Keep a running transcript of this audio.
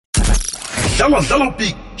Dladla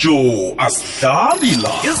Pitso asidlali la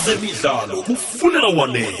ezemidlalo kufunela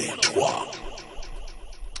Wanethwa.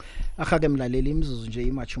 Akake mlaleli imizuzu nje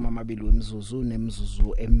imachuma amabili wemzuzu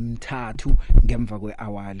nemzuzu emithathu ngemva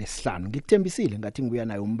kwehour lesihlanu. Ngikuthembisile ngathi ngibuya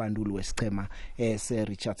nayo umbanduli wesichema se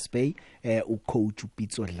Richards Bay ucoach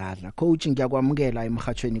Pitso Dladla. Coach ngiyakwamukela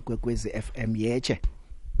emhathweni kwekwezi FM yeche.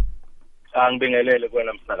 Angibingelele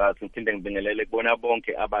kuwena msakazi, ngithinde ngibingelele kubona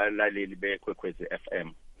bonke abalaleli bekwekwezi FM.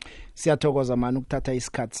 Siyathokoza mani ukuthatha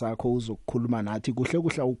isikhathi sakho uzokukhuluma nathi. Kuhle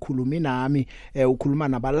ukhuluma nami, ukhuluma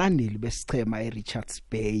nabalandeli besichema eRichards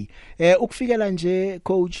Bay. Ukufikela nje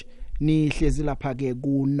coach nihlezi lapha ke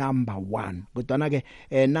ku number 1. Kodwa ke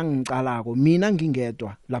nangicalako mina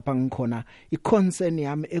ngingedwa lapha ngikhona iconcern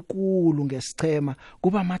yami ekulu ngesichema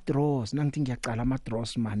kuba ama draws. Nangithi ngiyacala ama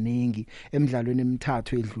draws maningi emidlalweni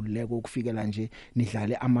emithathu edlulileko ukufikela nje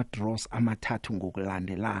nidlale ama draws amathathu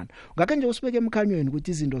ngokulandelana. Ngakho nje usibeke emkhanyweni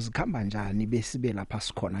ukuthi izinto zikhamba njani besibe lapha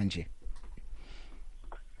sikhona nje.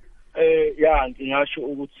 Ya ngingasho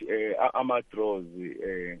ukuthi ama draws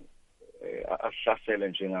asihlasele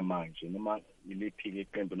njengamanje noma iliphi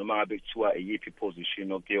iqembu noma ngabe kuthiwa iyiphi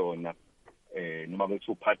position okuyona noma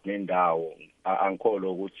bethu partner nendawo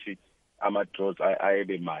angikholwa ukuthi ama draws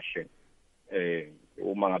ayebe mahle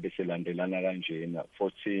uma ngabe selandelana kanjena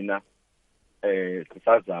fothina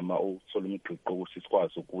sisazama ukuthola umgqiqo ukuthi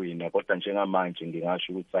sikwazi ukuwina kodwa njengamanje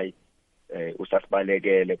ngingasho ukuthi hayi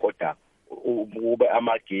usasibalekele kodwa ube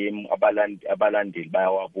ama game abalandeli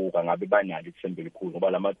bayawabuka ngabe banalo ithemba elikhulu ngoba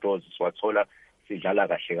lama draws siwathola sidlala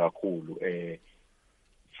kahle kakhulu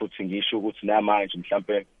futhi ngisho ukuthi namanje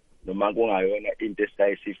mhlambe noma kungayona into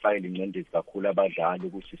esayisifayile incendezi kakhulu abadlali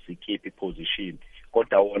ukuthi sikhiphe iposition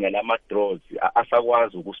kodwa wona lama draws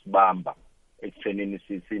asakwazi ukusibamba ekuthenini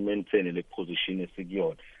si-maintain le position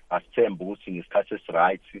esikuyona asithemba ukuthi ngesikhathi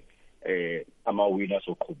esiright ama winners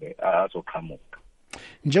azoqhamuka.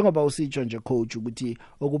 Njengoba usitsho nje coach ukuthi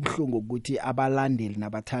okubhlungu ukuthi abalandeli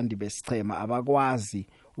nabathandi besichema abakwazi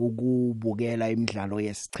ukubukela imidlalo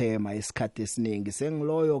yesichema esikhathi esiningi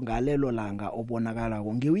sengiloyo ngalelo langa obonakala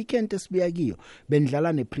ko ngeweekend esibuya kiyo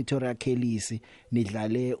bendlala nePretoria Kellys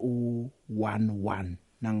nidlale u1-1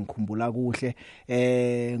 nangikhumbula kuhle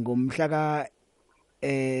ngomhla ka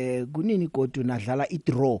kunini kodwa nadlala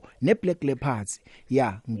idraw neBlack Leopards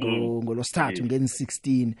ngolosithathu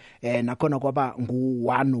nge16 nakhona kwaba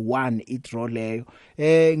ngu1-1 idraw leyo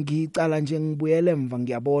ngicala nje ngibuyele emva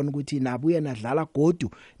ngiyabona ukuthi nabuye nadlala godu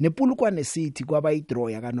nePulukwane City kwaba idraw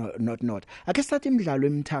yaka not ake start imidlalo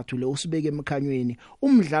emithathu le usibeke emkhanyweni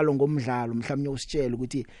umdlalo ngomdlalo mhlawumnye usitshela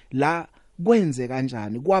ukuthi la kwenze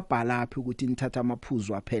kanjani kwabhalaphi ukuthi nithatha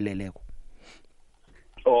amaphuzu apheleleko.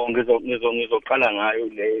 Ngizoqala ngayo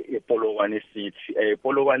le ePolokwane City.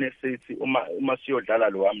 Polokwane City uma siyodlala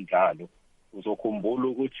lo wamdlalo uzokhumbula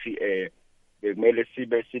ukuthi bekumele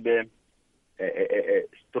sibe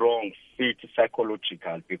strong, fit,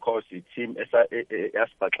 psychological because the team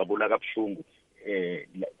yasibaxabula kabuhlungu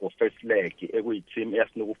go first leg ekuyi team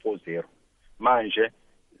yasinika u4-0. Manje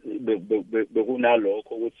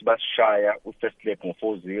bekunalokho ukuthi basishaya u-first leg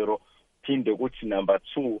ngo4-0 phinde ukuthi number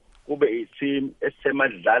 2 kube i-team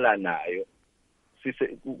esemadlala nayo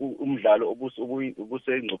sise umdlalo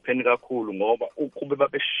obusengcupheni kakhulu ngoba ukube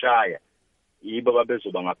babeshaya yibo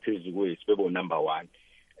babezoba ngaphezulu kwethu bebo number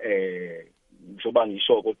 1 njoba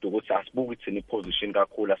ngisho kodwa ukuthi asibuki thina iposition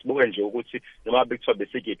kakhulu asibuke nje ukuthi noma bekuthiwa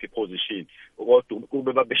besekephi iposition kodwa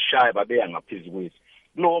kube babeshaya babeya ngaphezulu kwethu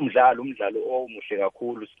lo mdlalo omuhle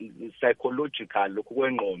kakhulu psychological lokho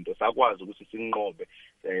kwengqondo sakwazi ukuthi sinqobe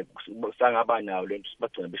sangaba nawo lento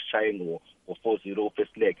sibagcina besishaye ngo4-0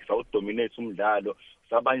 first leg sawudominate umdlalo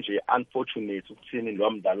saba nje unfortunate ukuthini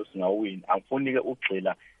lo mdlalo singawini angifuni ke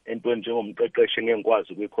ugxila entweni njengomqeqeshi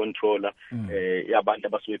ngengikwazi ukuyicontroller yabantu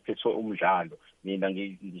abasuke phethwe umdlalo mina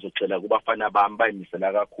ngizocela kubafana bami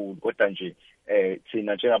bayimisela kakhulu kodwa nje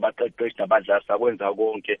thina njengabaqeqeshi nabadlali sakwenza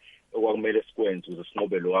konke okwakumele sikwenze ukuze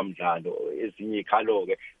sinqobe lo wamdlalo ezinye ikhalo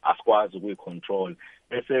ke asikwazi ukuyicontrol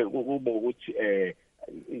bese kube ukuthi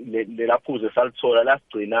le laphuze salithola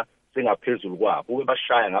lasigcina singaphezulu kwabo ube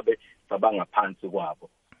bashaya ngabe sabangaphansi kwabo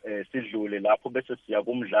sidlule lapho bese siya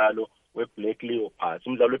kumdlalo weBlack Leopards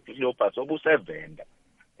umdlalo weBlack Leopards obusevenda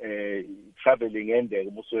traveling endeke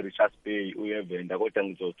ubuswe Richards Bay uyevenda kodwa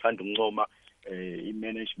ngizothanda ukuncoma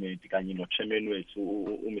imanagement kanye nochairman wethu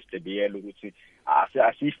uMr Biyela ukuthi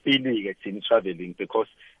asifili ke thina traveling because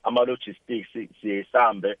ama logistics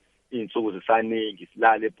siyesambe insuku zisaningi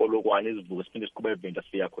silale ePolokwane isivuke siphinde siqhubeke event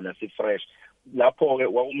siya khona si fresh lapho ke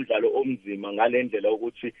umdlalo omzima ngalendlela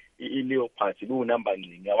ukuthi iLeopard kunamba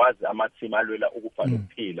ncane yawazi ama team alwela ukufa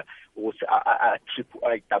nokuphila ukuthi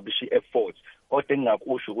establish effort kodwa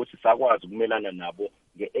engakusho ukuthi sakwazi ukumelana nabo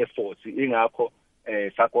ngeeffort ingakho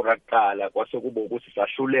sakora kuqala kwase kuba ukuthi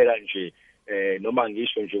sahluleka nje noma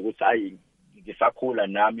ngisho nje ukuthi ayi ngisakhula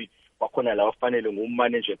nami kwakhona la wafanele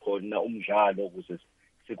ngummanage khona umdlalo ukuze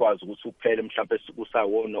sikwazi ukuthi uphele mhlawumbe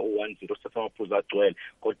sikusawona u1-0 sasamaphuzu agcwele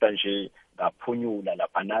kodwa nje ngaphunyula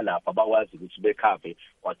lapha nalapha bawazi ukuthi bekhave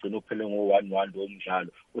kwagcina uphele ngo1-1 lo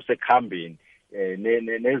mdlalo usekhambeni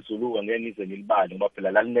nezulu ngeke nize nilibale ngoba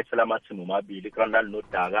phela lalinethela amathimu amabili iGrandal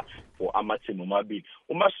noDaka for amathimu amabili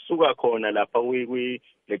uma sisuka khona lapha kwi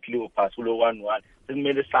Black Leopards kulo 1-1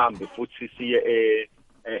 sekumele sihambe futhi siye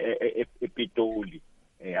ePitoli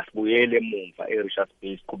asibuyele emuva eRichards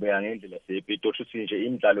Bay siqhubeka ngendlela sePitoli futhi nje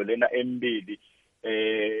imidlalo lena emibili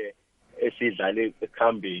esidlale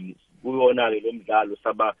ekhambeni kuyona ke lo mdlalo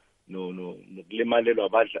saba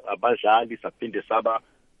nokulimalelwa abadlali saphinde saba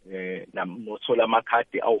nothola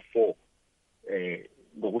amakhadi awu4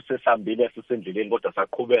 ngokusesambile sisendleleni kodwa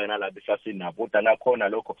saqhubeka nalabo sasinabo kodwa nakhona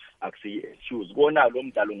lokho akusiyi excuse kona lo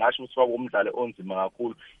mdlalo ngasho ukuthi waba umdlalo onzima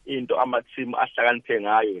kakhulu into ama team ahlakaniphe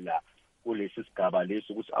ngayo la kulesi sigaba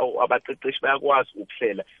lesi ukuthi abaqeqeshi bayakwazi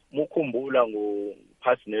ukuhlela mukhumbula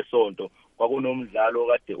ngophasi nesonto kwakunomdlalo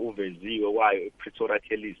kade uveziwe kwayo ePretoria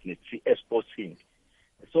Kellys neTS Sporting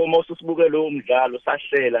so mose sibuke lo mdlalo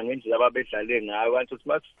sahlela ngendlela ababedlale ngayo kanti ukuthi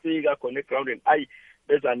masifika khona egroundini ayi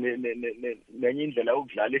beza nenye indlela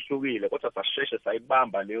yokudlala ehlukile kodwa sasheshe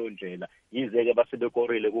sayibamba leyo ndlela yize ke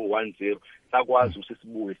basebekorile ku1-0 sakwazi ukuthi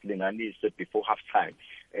sibuye silinganise before half time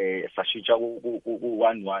sashintsha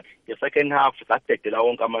ku1-1 the second half sadedela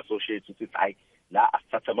wonke ama associates ukuthi hayi la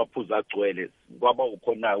asithatha amaphuzu agcwele kwaba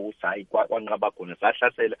ukhona ukuthi hayi kwanqaba khona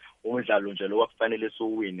sahlasela umdlalo nje lo wakufanele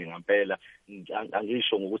siwine ngempela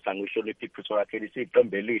angisho ngokuthi angihloniphi iPretoria Kellys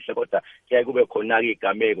iqembu elihle kodwa kuyaye kube khona ke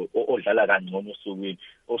igameko odlala kangcono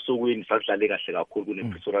osukwini sadlale kahle kakhulu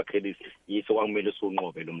kunePretoria Kellys yiso kwakumele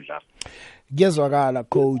siwunqobe lo mdlalo kuyezwakala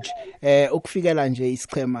coach ukufikela nje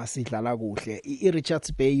isichema sidlala kuhle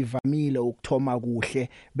iRichards Bay ivamile ukuthoma kuhle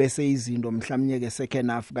bese izinto mhlawumnye ke second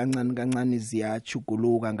half kancane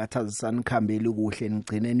ziyachuguluka ngathazisana khambeli kuhle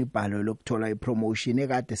nigcineni ibhalo lokuthola ipromotion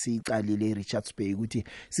ekade siyicalile iRichards Bay ukuthi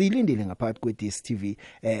siyilindile ngaphakathi kweDStv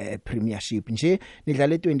Premiership nje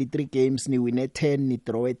nidlale 23 games niwine 10 ni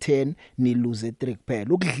draw 10 ni lose 3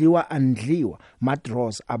 kuphela ukudliwa andliwa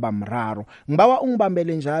madraws abamraro ngibawa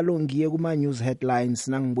ungibambele njalo ngiye kuma news headlines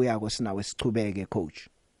nangibuyako sinawe sichubeke coach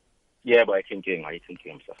yebo ayithinking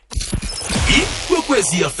msa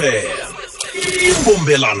ikwekwezi FM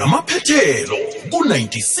imbombelana maphethelo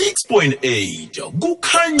ku96.8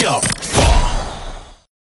 kukhanya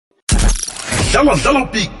dlala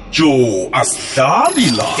Pitso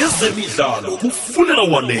asidlali la ezemidlalo kufunela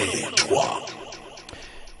Wanethwa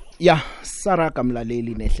ya Saraga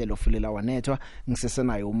mlaleli nehlelo Fulela Wanethwa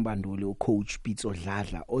ngisesenayo umbanduli ucoach Pitso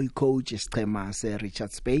Dladla oyicoach isichema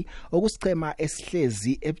seRichards Bay okusichema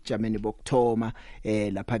esihlezi ebujameni bokthoma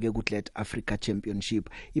lapha ke kuGlad Africa Championship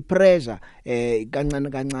ipressure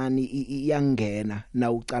kancane iyangena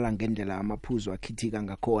na ucala ngendlela amaphuzu akhithika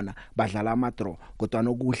ngakhona badlala amadraw kodwa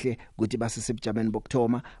nokuhle ukuthi basesebujameni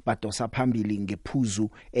bokthoma badosa phambili ngephuzu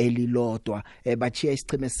elilodwa bachiya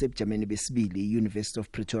isichema sebujameni besibili University of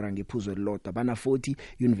Pretoria ngephuzu elilodwa bana 40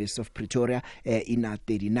 University of Pretoria ina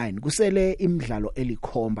 39 kusele imidlalo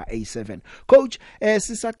elikhomba A7 coach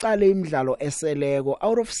sisaqale imidlalo eseleko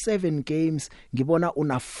out of 7 games ngibona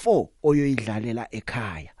una 4 oyoyidlalela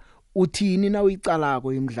ekhaya uthini na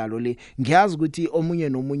uyicalako imidlalo le ngiyazi ukuthi omunye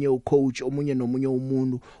nomunye ucoach omunye nomunye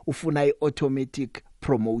umuntu ufuna iautomatic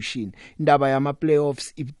promotion indaba yama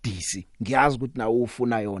playoffs ibdisi ngiyazi ukuthi nawe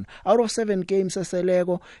ufuna yona out of 7 games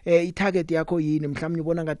eseleko itarget yakho yini mhlawumnye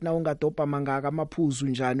ubona ngathi na ungadopha mangaka amaphuzu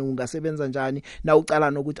njani ungasebenza njani na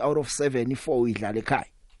ucala nokuthi out of 7 i4 uyidlala ekhaya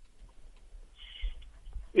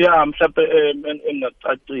ya mhlawumbe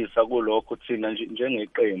engingacacisa kulokho thina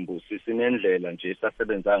njengeqembu sinendlela nje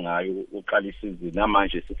sasebenza ngayo uqala isizini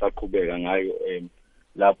namanje sisaqhubeka ngayo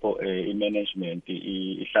lapho imanagement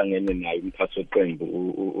ihlangene nayo umphathi weqembu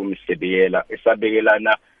uMsebeyela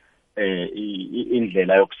esabekelana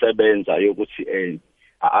indlela yokusebenza yokuthi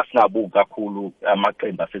asingabuki kakhulu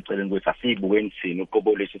amaqembu aseceleni kwethu asibuke nithini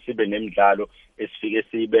uqobo lesi sibe nemidlalo esifike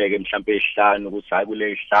siyibeke mhlawumbe ezihlanu ukuthi hayi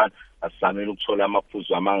kule ezihlanu asizamele ukuthola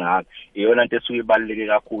amaphuzu amangaka iyona into esuke ibaluleke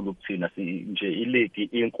kakhulu kuthina nje iligi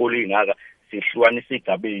inkulu ingaka sihlukanisa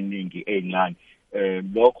igabe eziningi ezincane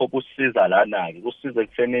lokho kusiza lana ke kusiza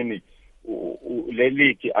ekuthenini le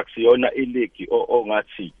league akusiyona ileague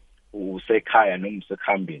ongathi usekhaya noma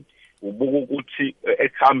usekhambeni. Ubuka ukuthi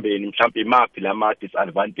ekhambeni mhlawumbe imaphi lama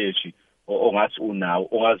disadvantage ongathi unawo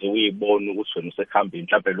ongaze uyibona ukuthi wena usekhambeni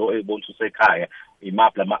mhlawumbe lo eyibona usekhaya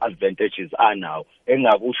imaphi lama advantages anawo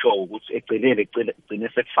engakusho ukuthi egcine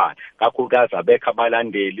sekufana kakhulukazi abekho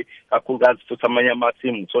abalandeli kakhulukazi futhi amanye ama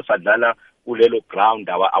team uthola adlala kulelo ground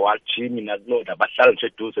awajimi nakulona abahlala nje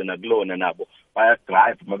eduze nakulona nabo baya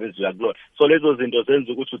drive mabezuya kulona. So lezo zinto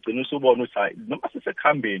zenza ukuthi ugcine usubona ukuthi hayi noma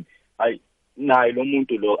sisekhambeni hayi naye lo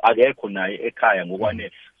muntu lo akekho naye ekhaya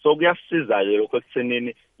ngokwanele. So kuyasiza lokho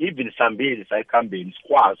ekuthenini even sambili sayikhambeni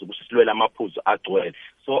sikwazi ukuthi silwele amaphuzu agcwele.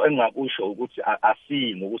 So engakusho ukuthi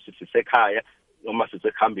asiyi ngokuthi sisekhaya noma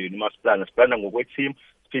sisekhambeni masiplana ngokweteam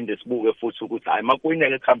siphinde sibuke futhi ukuthi hayi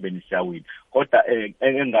makuwineke ekhambeni siyawina. Kodwa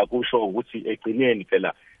engakusho ukuthi egcineni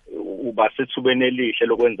phela uba sethubene elihle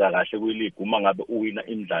lokwenza kahle kwileague uma ngabe uwina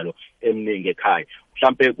imidlalo eminingi ekhaya.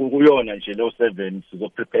 Mhlambe kuyona nje lo 7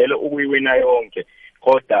 sizoprepare ukuyiwina yonke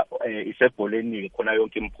kodwa isebholeni khona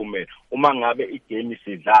yonke imphumela. Uma ngabe igame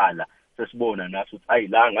sidlala sesibona nathi ukuthi ayi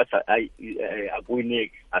la ngathi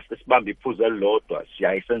akuwineki asesibambe iphuzu elilodwa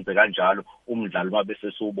siyayisenze kanjalo umdlalo mabe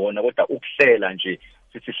sesubona kodwa ukuhlela nje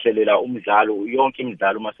sithi sihlelela umdlalo yonke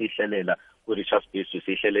imidlalo uma sihlelela ku-Richards Bay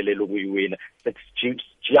sihlelelela ukuyiwina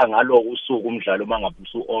sesijiya ngalo usuku umdlalo mangabe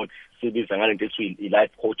usu-on sibiza ngalento ethi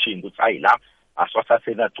i-life coaching ukuthi hayi la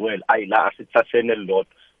aswathatheni agcwele hayi la asithatheni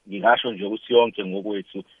elilodwa. Ngingasho nje ukuthi yonke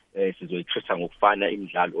ngokwethu sizoyitreat ngokufana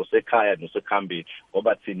imidlalo osekhaya nosekhambeni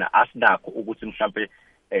ngoba thina asinakho ukuthi mhlambe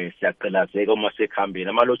siyaqelazeka uma sekhambeni.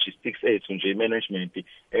 Ama logistics ethu nje management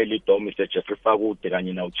elido Mr Jeffrey Fakude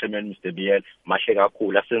kanye nawo chairman Mr BL mahle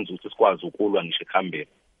kakhulu asenza ukuthi sikwazi ukulwa ngisho ekhambeni.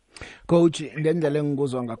 Coach, ngendlela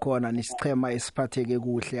engikuzwa ngakhona nisichema esiphatheke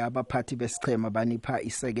kuhle abaphathi besichema banipha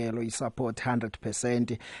isekelo isupport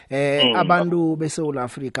 100%. Abantu beSouth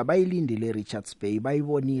Africa bayilindile Richards Bay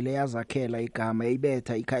bayibonile yazakhela igama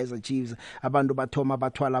yayibetha iKaizer Chiefs abantu bathoma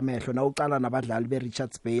bathwala amehlo na uqala nabadlali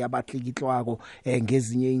beRichards Bay abatlikitlwako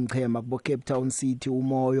ngezinye ingchema kubo Cape Town City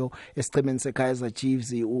umoyo esichemeni seKaizer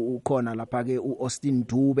Chiefs ukhona lapha ke uAustin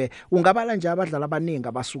Dube ungabala nje abadlali abaningi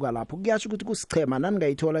abasuka lapho kuyasho ukuthi kusichema nani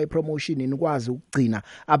ngayithola ipromotion nikwazi ukugcina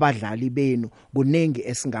abadlali benu kunengi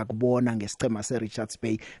esingakubona ngesichema seRichards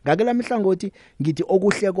Bay. Ngakela mihlangothi ngithi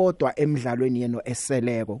okuhle kodwa emidlalweni yeno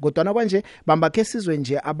eseleko kodwa na kwanje bambakhe sizwe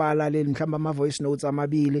nje abalaleli mhlamba ama voice notes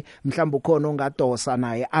amabili mhlamba ukhona ongadosa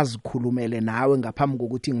naye azikhulumele nawe ngaphambi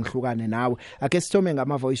kokuthi ngihlukane nawe. Ake sithome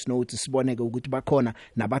ngama voice notes siboneke ukuthi bakhona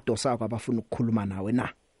nabadosako abafuna ukukhuluma nawe na.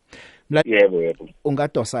 Yebo.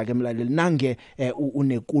 Ungadosa ke mlaleli nange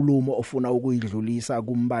unenkulumo ofuna ukuyidlulisa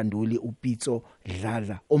kumbanduli uPitso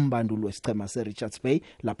Dladla umbanduli wesichema seRichards Bay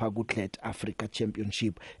lapha kuClat Africa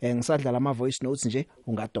Championship. Ngisadlala ama voice notes nje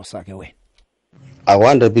ungadosa ke wena.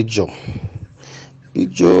 Awanda Big Joe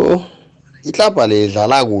ihlaba le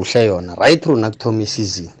dlala kuhle yona right through nakuthoma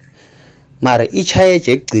isizini mara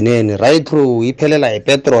ichayeje egcineni right through iphelela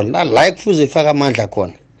ipetrol la kufuze ifaka amandla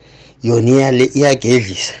khona yona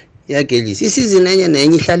iyagedlisa isizini enye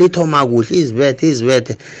nenye ihlala ithoma kuhle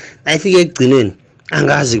izibethe ayifike egcineni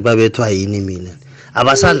angazi kubabethwa yini mina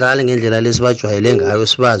abasadlali ngendlela lesibajwayele ngayo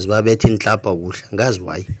sibazi babethe inhlapa kuhle ngazi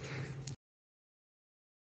why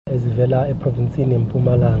ezivela eprovinsini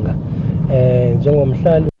eMpumalanga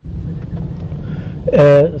njengomhlali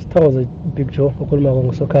Sithokoze Big Joe ukhuluma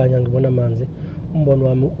ngosokhanya ngibona manzi umbono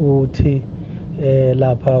wami uthi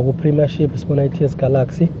lapha ku Premiership sibona iTS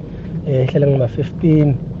Galaxy ihlela ngama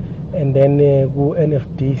 15 and then ku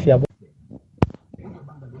NFD siyabo.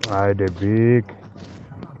 Hi the big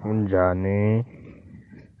unjani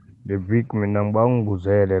the big mina ngiba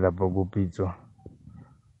ngibuzele lapha ku Pitso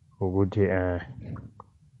ukuthi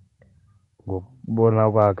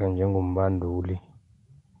ngokubona kwakhe njengombanduli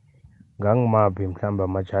ngangimaphi mhlamba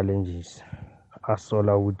ama challenges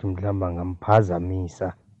asola ukuthi mhlamba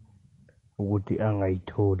ngamphazamisa ukuthi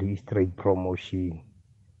angayitholi straight promotion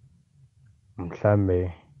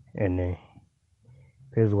mhlambe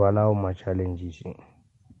phezukwalawo ma challenges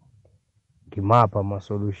ngimapha ama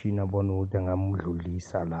solution abona ukuthi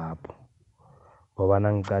angamudlulisa lapho ngoba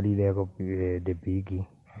nangicalileko the big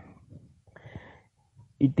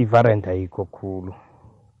i-different ayikho khulu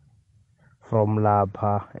from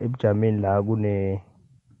lapha ebujameni la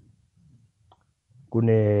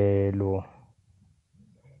kune lo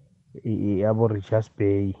yabo Richards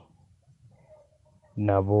Bay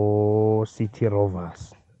nabo City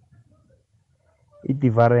Rovers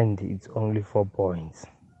i-different it's only 4 points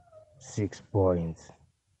 6 points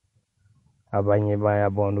abanye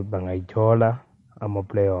bayabona ukuthi bangayithola ama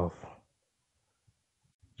playoff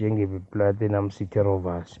njenge-Platinum City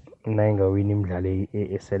Rovers nayingawini imidlalo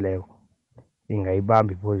eseleko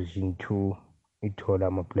ingayibamba iposition 2 ithola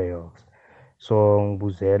ama-playoffs. So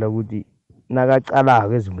ngibuzela ukuthi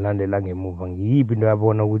nakacalako ezimlandela ngemuva ngiyiphi into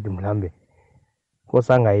yabona ukuthi mhlambe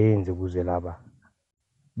kosangayenzi ukuze laba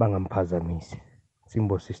bangamphazamisi.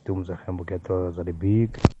 Simbo Systems ahamba ukuyathokoza the big.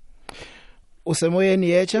 Usemoyeni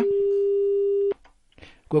yecha?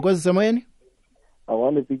 Kwekwezi semoyeni?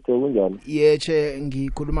 Awani Pitso kunjani? Yeche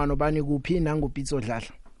ngikhuluma nobani kuphi nangu Pitso Dladla.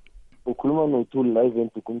 Ukhuluma noThuli la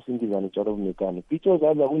event kumsindizana Tsharo Mekani. Pitso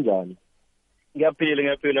Dladla kunjani?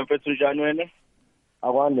 Ngiyaphila mfethu njani wena?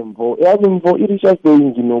 Awani mvo. Yazi mvo iRichards Bay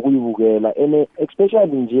nginokuyibukela and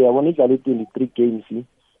especially nje yabona idlala 23 games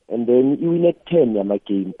and then iwine 10 yama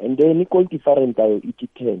game and then i-goal different ayo ithi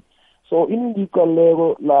 10. So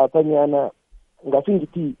iningiqaleko lapha nyana ngathi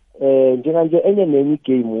ngithi njenganje enye nenye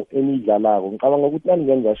game enidlalako ngicabanga ukuthi nani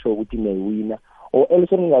ngenza sure ukuthi niyiwina or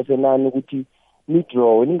else ningasenani ukuthi ni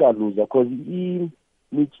draw ningaluza because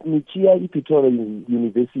nichiya iPitso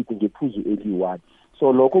University ngephuzu eli-1.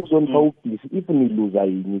 So lokho kuzonipha ubhisi if niluza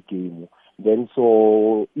yini game then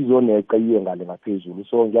so izoneqa iye ngale ngaphezulu.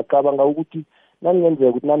 So ngiyacabanga ukuthi nangenzeka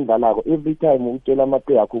ukuthi nanidlalako every time utshela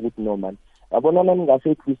amaplay akho ukuthi no man yabona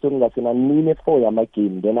ningase Kristo ningasena nine 4 yama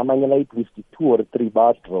game then amanye la at least 2 or 3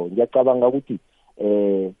 ba draw. Ngiyacabanga ukuthi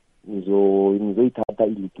nizoyithatha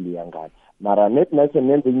ileague yangani mara net nase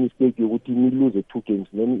nenze mistake yokuthi ni lose 2 games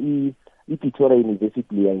then iPitso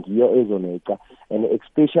University yangiyo ezoneqa and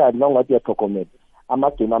especially nawungathi yathokomela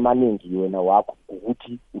amagame amaningi wena wakho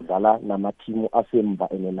ukuthi udlala nama team asemva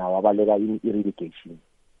ene nawo abaleka i-relegation.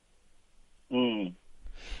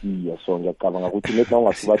 Yeah, so ngiyacabanga ukuthi net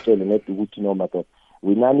nawungasibatshele net ukuthi no matter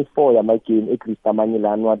winani 4 yama game eChrist amanye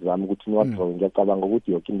lana wazama ukuthi niwadraw. Ngiyacabanga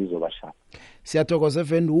ukuthi yonke into izobashaya. Siyathokoza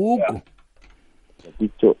evenduku.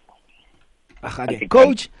 Pitso. Ahake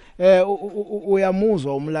coach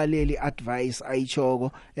uyamuzwa umlaleli advice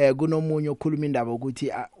ayichoko kunomunye okhuluma indaba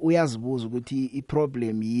ukuthi uyazibuza ukuthi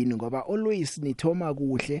iproblem yini ngoba always nithoma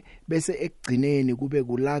kuhle bese ekugcineni kube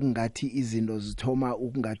kula ngathi izinto zithoma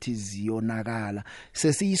ukungathi ziyonakala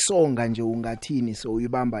sesiyisonga nje ungathini so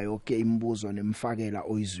uyibamba yonke imibuzo nemfakela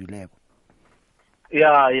oyizwileko.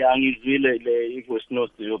 Ya ngizwile le ivoice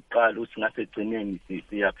note yokuqala uthi ngasegcineni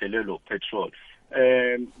siyaphelelwa petrol.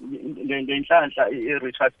 Ngenhlanhla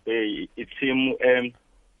iRichards Bay i-team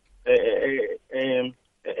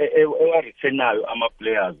ewareturnayo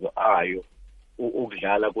ama-players ayo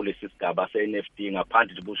ukudlala kulesi sigaba se-NFD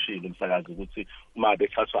ngaphandle bushilo umsakazi ukuthi uma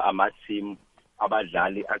bethathwa ama-team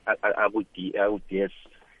abadlali aku-DS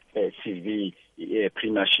TV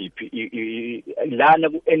Premiership lana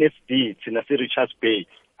ku-NFD thina si-Richards Bay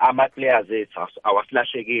ama-players ethu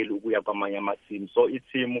awasilahlekeli ukuya kwamanye ama-team so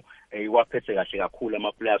i-team iwaphethe kahle kakhulu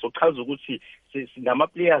ama-players ochaza ukuthi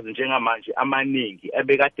sinama-players njengamanje amaningi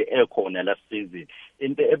ebekade ekhona last season.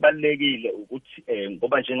 Into ebalekile ukuthi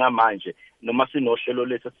ngoba njengamanje noma sinohlelo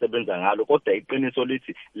lethu sisebenza ngalo kodwa iqiniso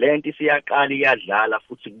lithi lento siyaqala iyadlala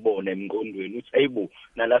futhi kubone emqondweni uthi ayibo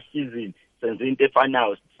na last season senze into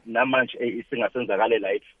efanayo namanje isingasenzakale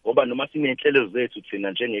la ngoba noma sinenhlelo zethu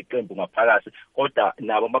thina njengeqembu ngaphakathi kodwa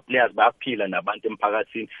nabo ama-players bayaphila nabantu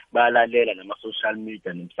emphakathini bayalalela nama-social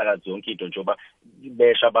media nemsakazi yonke into njengoba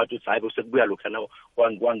besha abantu ukuthi hayi sekubuya lokhana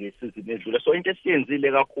kwangesizini edlule. So into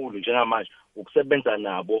esiyenzile kakhulu njengamanje ukusebenza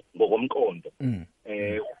nabo ngokomqondo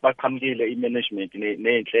baqhamukile i-management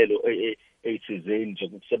nezinhlelo eyithizeni nje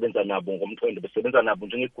ukusebenza nabo ngomqondo besebenza nabo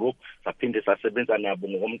njengegroup saphinde sasebenza nabo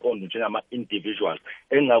ngokomqondo njengama-individuals.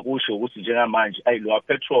 Engakusho ukuthi njengamanje ayilwa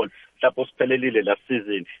petrol mhlawumbe siphelelile la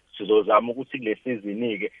season sizozama ukuthi kule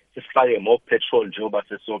season ke sifake more petrol njengoba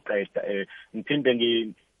sesoqeda.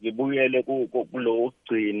 Ngiphinde ngibuyele kulo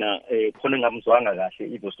ugcina khona ngamzwanga kahle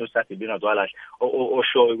ivoice note sakhe bengazwa kahle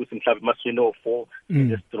oshoyo ukuthi mhlawumbe maswine o4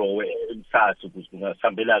 destroy emthathu ukuthi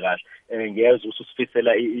kungasambela kahle. Ngiyezwa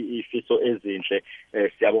usifisela ifiso ezinhle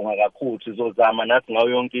siyabonga kakhulu sizozama nathi ngayo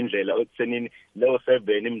yonke indlela ekuthenini leyo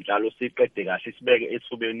 7 imidlalo siqede kahle sibeke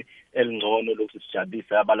ethubeni elingcono lokuthi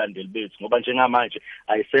sijabulise abalandeli bethu ngoba njengamanje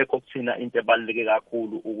ayisekho kuthina into ebaluleke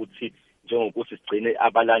kakhulu ukuthi njengokuthi sigcine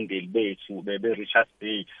abalandeli bethu be-Richards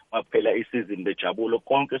Bay maphela isizini bejabule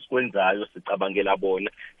konke esikwenzayo sicabangela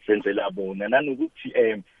bona senzela bona nanokuthi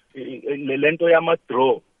lento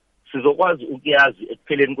yama-draw sizokwazi ukuyazi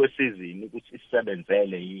ekupheleni kwesizini ukuthi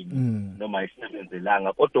isebenzele yini noma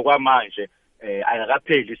isisebenzelanga kodwa kwamanje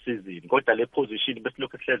ayakapheli isizini kodwa le position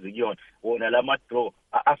besilokhu sihlezi kuyona wona lama draw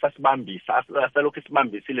asasibambisa asalokhu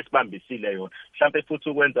sibambisile yona mhlawumbe futhi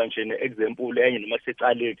ukwenza nje neexample enye noma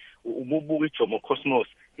secaleni ububuka iJomo Cosmos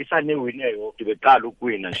isanewine yonke beqala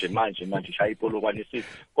ukuwina nje manje shaya ipolokwane isithi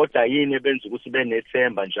kodwa yini ebenza ukuthi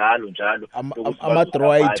benethemba njalo ama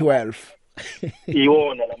draw ay12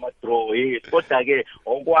 iwona lama draw kodwa ke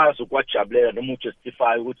okwazi ukwajabulela noma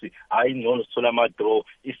ujustify ukuthi hayi ngcono sithola ama draw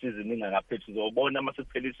isizini ingakaphethi sizobona mase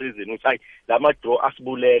kuphela isizini ukuthi hayi lama draw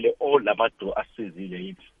asibulele lama draw asizile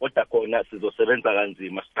yini kodwa khona sizosebenza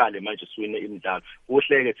kanzima siqale manje siwine imidlalo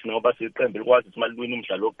kuhleke thina ngoba siqembu likwazi ukuthi maliwina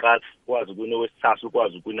umdlalo oqala kwazi ukuwina wesithathu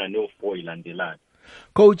kwazi ukuwina no4 ilandelana.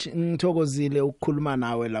 Coach ngithokozile ukukhuluma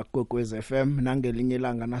nawe la Gogwez FM nangelinye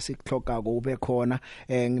ilanga nasikhlokako ube khona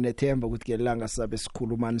nginethemba ukuthi ngelanga sabe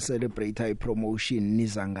sikhuluma celebrate ipromotion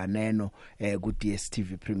nizanganeno ku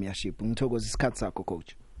DStv Premiership. Ngithokoza isikhatsi sakho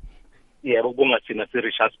coach. Yebo kubongathina si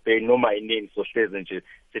Richards Bay noma inini sohleze nje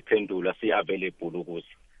siphendula si available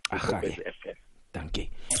ukuthi Gogwez FM. Thank you.